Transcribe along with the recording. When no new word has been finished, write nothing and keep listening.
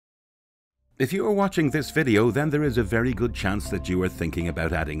If you are watching this video, then there is a very good chance that you are thinking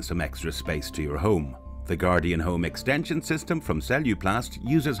about adding some extra space to your home. The Guardian Home Extension system from Celluplast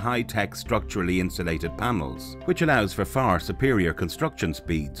uses high-tech structurally insulated panels, which allows for far superior construction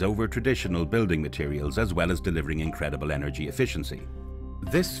speeds over traditional building materials, as well as delivering incredible energy efficiency.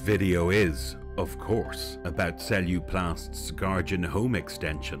 This video is, of course, about Celluplast's Guardian Home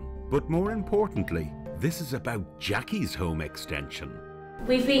Extension, but more importantly, this is about Jackie's home extension.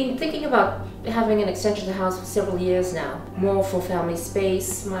 We've been thinking about having an extension to the house for several years now. More for family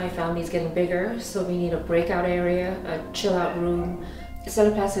space. My family is getting bigger, so we need a breakout area, a chill out room.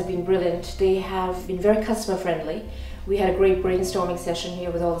 Celluplast have been brilliant. They have been very customer friendly. We had a great brainstorming session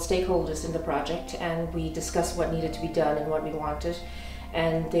here with all the stakeholders in the project, and we discussed what needed to be done and what we wanted.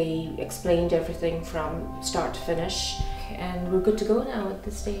 And they explained everything from start to finish, and we're good to go now at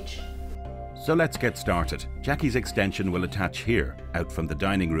this stage. So let's get started. Jackie's extension will attach here, out from the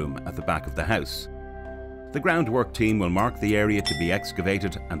dining room at the back of the house. The groundwork team will mark the area to be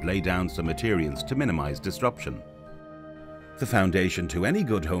excavated and lay down some materials to minimise disruption. The foundation to any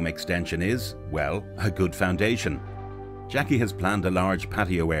good home extension is, well, a good foundation. Jackie has planned a large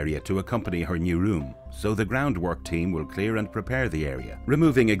patio area to accompany her new room, so the groundwork team will clear and prepare the area,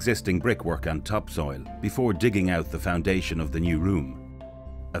 removing existing brickwork and topsoil before digging out the foundation of the new room.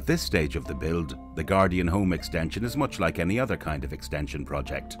 At this stage of the build, the Guardian Home Extension is much like any other kind of extension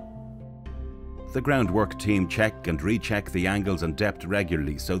project. The groundwork team check and recheck the angles and depth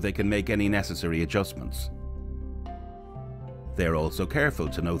regularly so they can make any necessary adjustments. They're also careful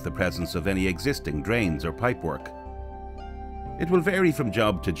to note the presence of any existing drains or pipework. It will vary from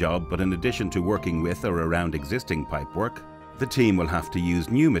job to job, but in addition to working with or around existing pipework, the team will have to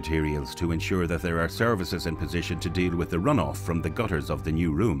use new materials to ensure that there are services in position to deal with the runoff from the gutters of the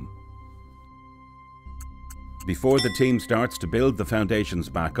new room. Before the team starts to build the foundations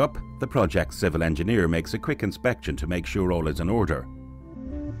back up, the project's civil engineer makes a quick inspection to make sure all is in order.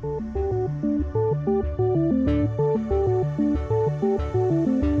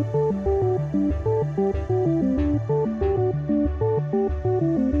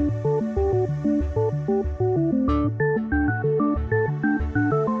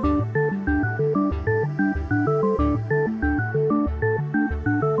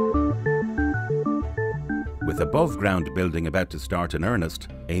 With above-ground building about to start in earnest,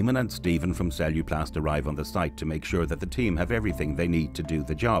 Eamon and Stephen from Celluplast arrive on the site to make sure that the team have everything they need to do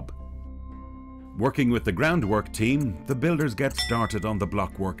the job. Working with the groundwork team, the builders get started on the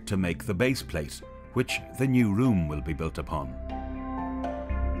blockwork to make the base plate, which the new room will be built upon.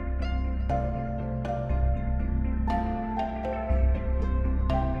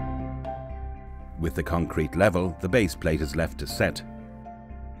 With the concrete level, the base plate is left to set.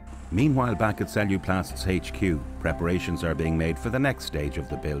 Meanwhile, back at Celluplast's HQ, preparations are being made for the next stage of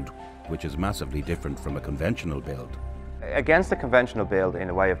the build, which is massively different from a conventional build. Against a conventional build in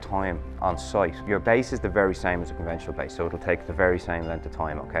a way of time on site, your base is the very same as a conventional base, so it'll take the very same length of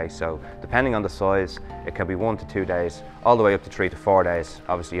time, okay? So depending on the size, it can be 1 to 2 days, all the way up to 3 to 4 days.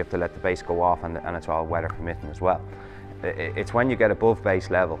 Obviously you have to let the base go off and it's all weather permitting as well. It's when you get above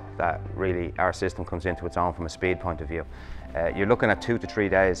base level that really our system comes into its own from a speed point of view. You're looking at 2 to 3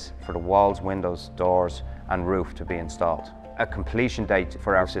 days for the walls, windows, doors and roof to be installed. A completion date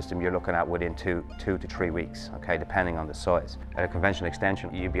for our system you're looking at within 2 to 3 weeks, okay, depending on the size. At a conventional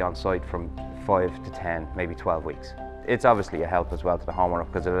extension you'd be on site from 5 to 10, maybe 12 weeks. It's obviously a help as well to the homeowner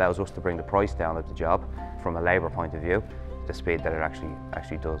because it allows us to bring the price down of the job from a labour point of view, the speed that it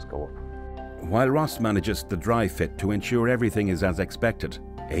actually does go up. While Ross manages the dry fit to ensure everything is as expected,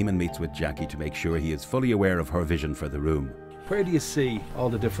 Eamon meets with Jackie to make sure he is fully aware of her vision for the room. Where do you see all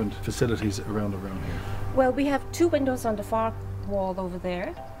the different facilities around here? Well, we have 2 windows on the far wall over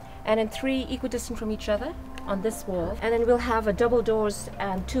there, and then 3 equidistant from each other on this wall. And then we'll have a double doors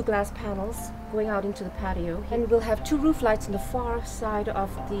and 2 glass panels going out into the patio. And we'll have 2 roof lights on the far side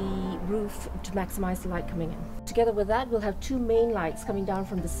of the roof to maximize the light coming in. Together with that, we'll have 2 main lights coming down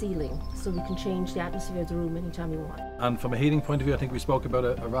from the ceiling, so we can change the atmosphere of the room anytime we want. And from a heating point of view, I think we spoke about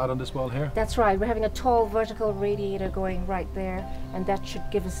a rod on this wall here. That's right, we're having a tall vertical radiator going right there, and that should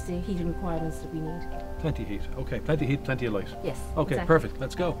give us the heating requirements that we need. Plenty of heat, okay, plenty of heat, plenty of light. Yes. Okay, exactly. Perfect,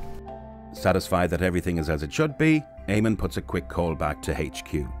 let's go. Satisfied that everything is as it should be, Eamon puts a quick call back to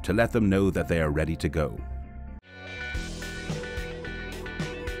HQ to let them know that they are ready to go.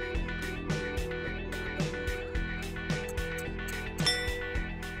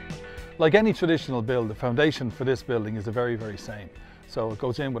 Like any traditional build, the foundation for this building is the very, very same. So it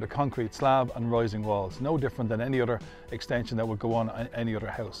goes in with a concrete slab and rising walls, no different than any other extension that would go on any other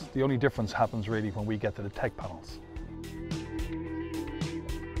house. The only difference happens really when we get to the tech panels.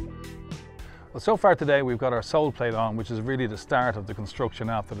 Well, so far today we've got our sole plate on, which is really the start of the construction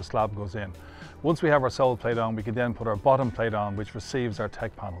after the slab goes in. Once we have our sole plate on, we can then put our bottom plate on, which receives our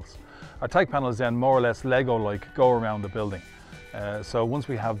tech panels. Our tech panels then more or less Lego-like go around the building. So once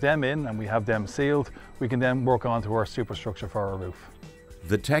we have them in and we have them sealed, we can then work on to our superstructure for our roof.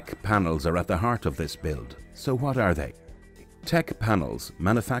 The tech panels are at the heart of this build. So what are they? Tech panels,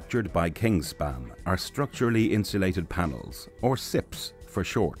 manufactured by Kingspan, are structurally insulated panels, or SIPs for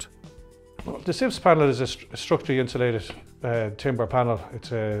short. The SIPs panel is a structurally insulated timber panel. It's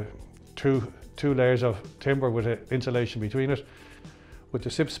two layers of timber with an insulation between it. With the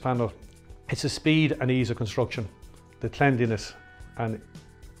SIPs panel, it's the speed and ease of construction, the cleanliness and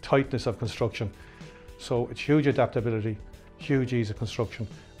tightness of construction. So it's huge adaptability, huge ease of construction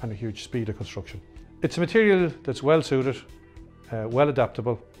and a huge speed of construction. It's a material that's well suited, well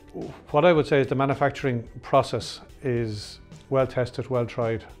adaptable. What I would say is the manufacturing process is well tested, well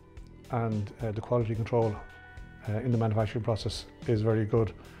tried, and the quality control in the manufacturing process is very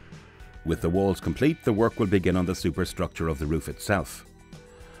good. With the walls complete, the work will begin on the superstructure of the roof itself.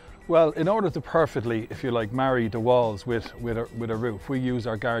 Well, in order to perfectly, if you like, marry the walls with a roof, we use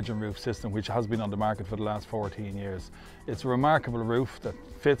our Guardian roof system, which has been on the market for the last 14 years. It's a remarkable roof that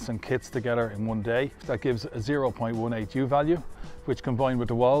fits and kits together in one day. That gives a 0.18 U value, which combined with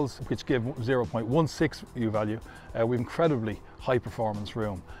the walls, which give 0.16 U value, we've incredibly high performance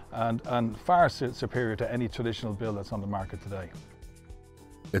room and far superior to any traditional build that's on the market today.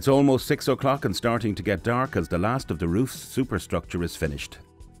 It's almost 6 o'clock and starting to get dark as the last of the roof's superstructure is finished,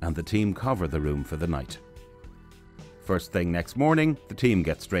 and the team cover the room for the night. First thing next morning, the team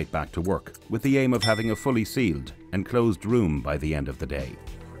gets straight back to work, with the aim of having a fully sealed, enclosed room by the end of the day.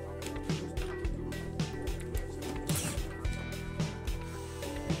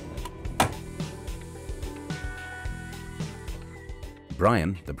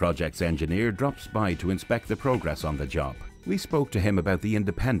 Brian, the project's engineer, drops by to inspect the progress on the job. We spoke to him about the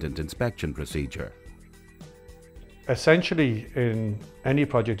independent inspection procedure. Essentially, in any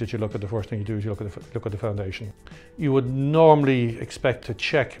project that you look at, the first thing you do is you look at the foundation. You would normally expect to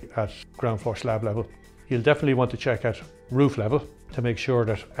check at ground floor slab level. You'll definitely want to check at roof level to make sure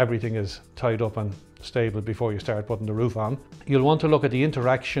that everything is tied up and stable before you start putting the roof on. You'll want to look at the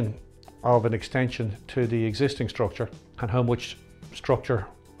interaction of an extension to the existing structure and how much structure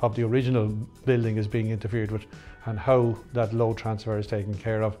of the original building is being interfered with and how that load transfer is taken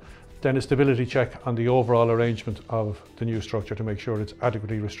care of. Then a stability check on the overall arrangement of the new structure to make sure it's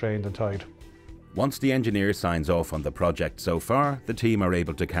adequately restrained and tied. Once the engineer signs off on the project so far, the team are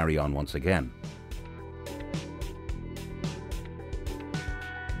able to carry on once again.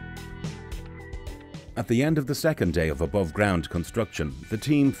 At the end of the second day of above ground construction, the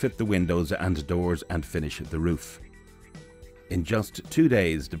team fit the windows and doors and finish the roof. In just 2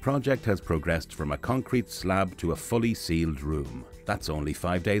 days, the project has progressed from a concrete slab to a fully sealed room. That's only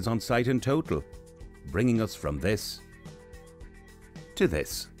 5 days on site in total, bringing us from this to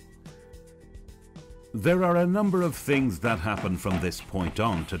this. There are a number of things that happen from this point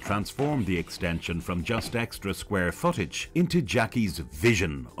on to transform the extension from just extra square footage into Jackie's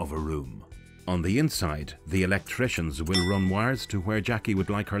vision of a room. On the inside, the electricians will run wires to where Jackie would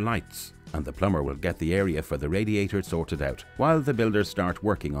like her lights, and the plumber will get the area for the radiator sorted out, while the builders start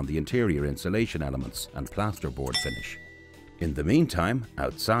working on the interior insulation elements and plasterboard finish. In the meantime,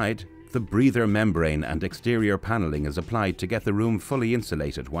 outside, the breather membrane and exterior panelling is applied to get the room fully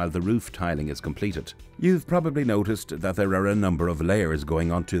insulated while the roof tiling is completed. You've probably noticed that there are a number of layers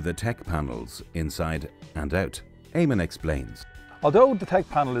going onto the tech panels, inside and out. Eamon explains. Although the tech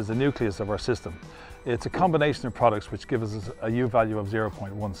panel is the nucleus of our system, it's a combination of products which gives us a U value of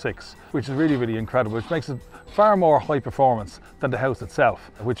 0.16, which is really, really incredible, which makes it far more high performance than the house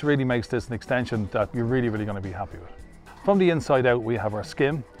itself, which really makes this an extension that you're really, really going to be happy with. From the inside out, we have our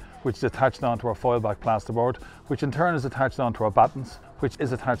skim, which is attached onto our foil back plasterboard, which in turn is attached onto our battens, which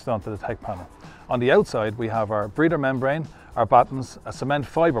is attached onto the tech panel. On the outside, we have our breather membrane, our battens, a cement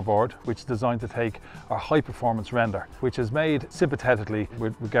fibre board, which is designed to take our high performance render, which is made sympathetically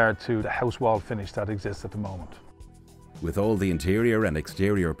with regard to the house wall finish that exists at the moment. With all the interior and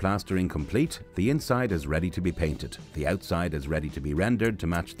exterior plastering complete, the inside is ready to be painted, the outside is ready to be rendered to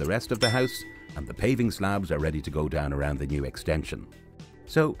match the rest of the house, and the paving slabs are ready to go down around the new extension.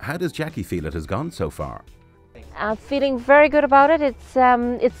 So how does Jackie feel it has gone so far? I'm feeling very good about it.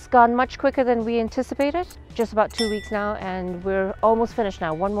 It's gone much quicker than we anticipated. Just about 2 weeks now, and we're almost finished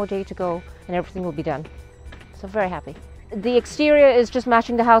now. One more day to go and everything will be done. So very happy. The exterior is just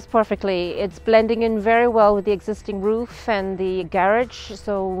matching the house perfectly. It's blending in very well with the existing roof and the garage,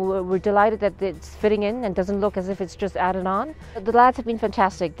 so we're delighted that it's fitting in and doesn't look as if it's just added on. The lads have been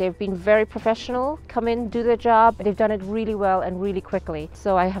fantastic. They've been very professional, come in, do their job. They've done it really well and really quickly,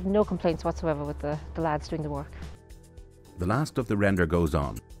 so I have no complaints whatsoever with the lads doing the work. The last of the render goes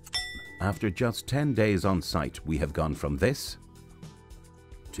on. After just 10 days on site, we have gone from this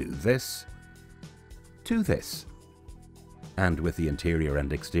to this to this. And with the interior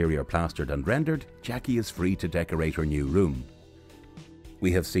and exterior plastered and rendered, Jackie is free to decorate her new room.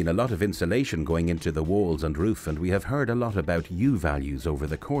 We have seen a lot of insulation going into the walls and roof, and we have heard a lot about U-values over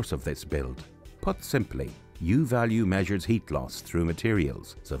the course of this build. Put simply, U-value measures heat loss through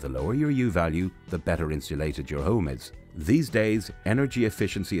materials, so the lower your U-value, the better insulated your home is. These days, energy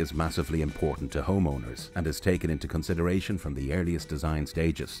efficiency is massively important to homeowners and is taken into consideration from the earliest design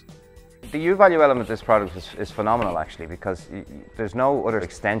stages. The U-value element of this product is phenomenal actually, because there's no other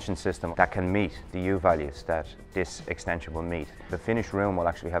extension system that can meet the U-values that this extension will meet. The finished room will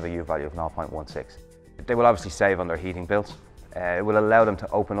actually have a U-value of 0.16. They will obviously save on their heating bills. It will allow them to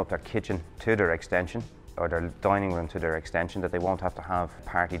open up their kitchen to their extension, or their dining room to their extension, that they won't have to have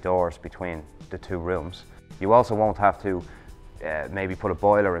party doors between the two rooms. You also won't have to maybe put a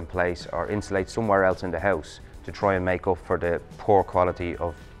boiler in place or insulate somewhere else in the house to try and make up for the poor quality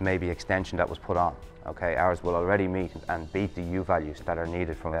of maybe extension that was put on. Okay, ours will already meet and beat the U-values that are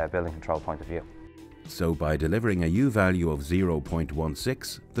needed from a building control point of view. So by delivering a U-value of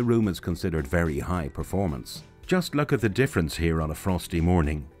 0.16, the room is considered very high performance. Just look at the difference here on a frosty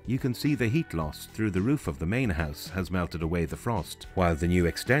morning. You can see the heat loss through the roof of the main house has melted away the frost, while the new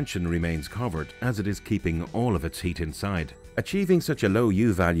extension remains covered as it is keeping all of its heat inside. Achieving such a low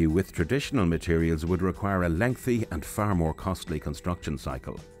U-value with traditional materials would require a lengthy and far more costly construction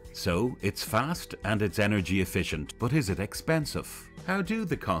cycle. So it's fast and it's energy efficient, but is it expensive? How do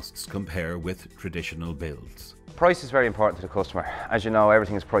the costs compare with traditional builds? Price is very important to the customer. As you know,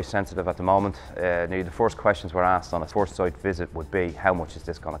 everything is price sensitive at the moment. The first questions we're asked on a first site visit would be, how much is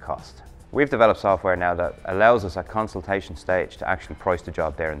this going to cost? We've developed software now that allows us at consultation stage to actually price the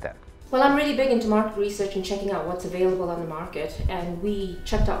job there and then. Well, I'm really big into market research and checking out what's available on the market, and we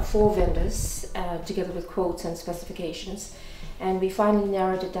checked out 4 vendors together with quotes and specifications, and we finally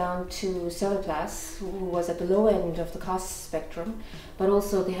narrowed it down to Celluplast, who was at the low end of the cost spectrum, but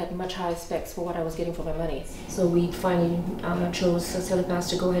also they had much higher specs for what I was getting for my money. So we finally chose Celluplast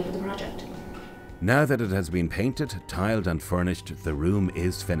to go ahead with the project. Now that it has been painted, tiled and furnished, the room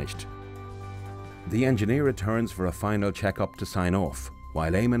is finished. The engineer returns for a final check-up to sign off,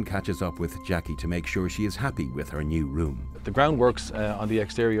 while Eamon catches up with Jackie to make sure she is happy with her new room. The groundworks on the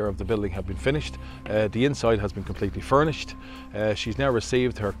exterior of the building have been finished. The inside has been completely furnished. She's now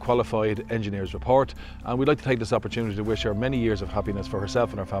received her qualified engineer's report, and we'd like to take this opportunity to wish her many years of happiness for herself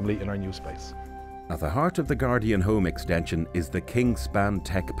and her family in her new space. At the heart of the Guardian Home extension is the Kingspan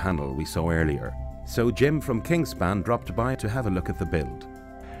Tech panel we saw earlier. So Jim from Kingspan dropped by to have a look at the build.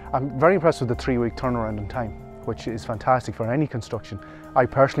 I'm very impressed with the 3-week turnaround in time, which is fantastic for any construction. I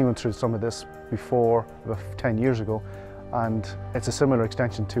personally went through some of this before, about 10 years ago, and it's a similar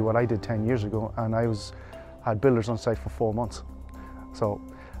extension to what I did 10 years ago, and I had builders on site for 4 months. So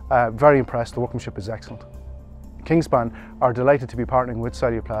very impressed, the workmanship is excellent. Kingspan are delighted to be partnering with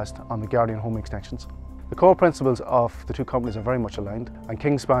Celluplast on the Guardian Home extensions. The core principles of the two companies are very much aligned, and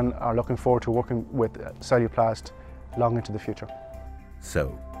Kingspan are looking forward to working with Celluplast long into the future.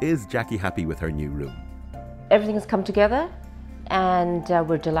 So, is Jackie happy with her new room? Everything has come together, and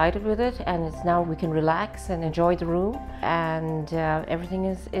we're delighted with it, and it's now we can relax and enjoy the room, and everything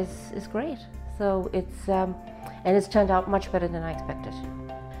is great. So it's turned out much better than I expected.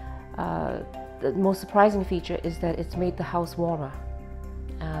 The most surprising feature is that it's made the house warmer.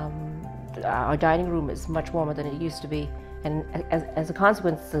 Our dining room is much warmer than it used to be, and as a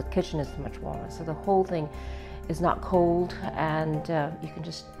consequence, the kitchen is much warmer. So the whole thing is not cold, and you can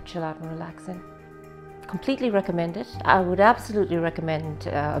just chill out and relax in. Completely recommend it. I would absolutely recommend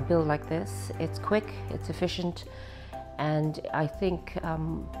a build like this. It's quick, it's efficient, and I think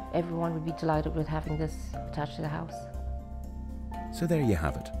everyone would be delighted with having this attached to the house. So there you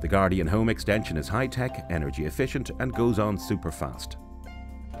have it. The Guardian Home extension is high-tech, energy efficient, and goes on super fast.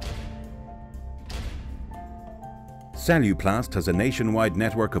 Celluplast has a nationwide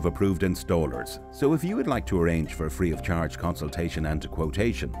network of approved installers, so if you would like to arrange for a free of charge consultation and a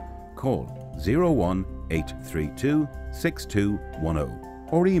quotation, call 01 832 6210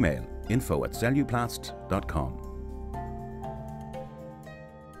 or email info@celluplast.com.